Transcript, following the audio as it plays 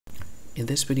In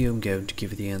this video, I'm going to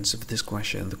give you the answer for this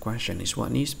question. The question is,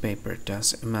 what newspaper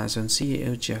does Amazon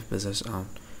CEO Jeff Bezos own?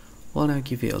 Well, I'll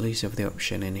give you a list of the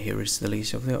options, and here is the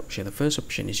list of the options. The first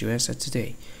option is USA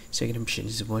Today. Second option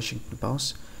is the Washington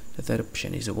Post. The third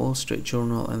option is the Wall Street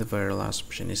Journal, and the very last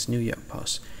option is New York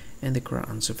Post. And the correct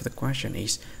answer for the question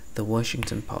is the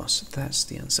Washington Post. That's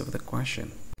the answer for the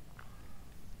question.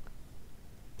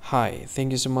 Hi,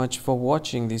 thank you so much for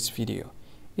watching this video.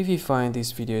 If you find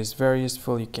this video is very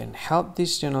useful, you can help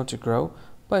this channel to grow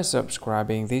by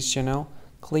subscribing this channel.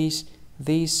 Click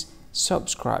this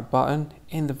subscribe button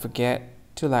and don't forget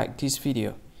to like this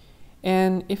video.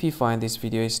 And if you find this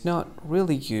video is not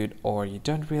really good, or you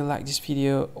don't really like this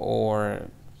video, or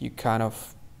you kind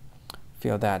of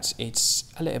feel that it's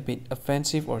a little bit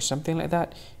offensive or something like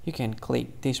that, you can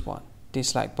click this one,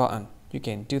 dislike button. You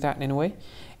can do that anyway.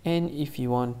 And if you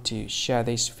want to share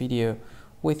this video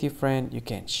with your friend, you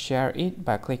can share it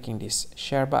by clicking this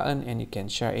share button, and you can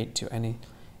share it to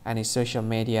any social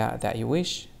media that you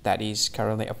wish that is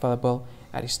currently available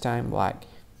at this time, like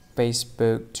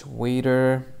Facebook,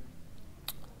 Twitter,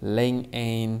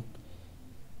 LinkedIn,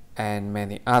 and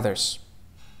many others,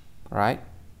 right?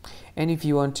 And if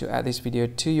you want to add this video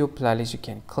to your playlist, you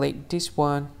can click this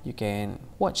one. You can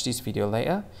watch this video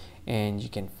later, and you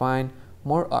can find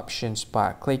more options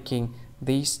by clicking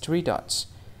these three dots.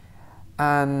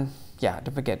 And yeah,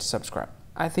 don't forget to subscribe.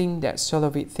 I think that's all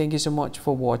of it. Thank you so much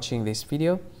for watching this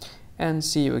video, and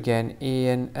see you again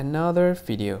in another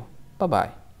video. Bye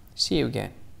bye. See you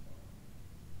again.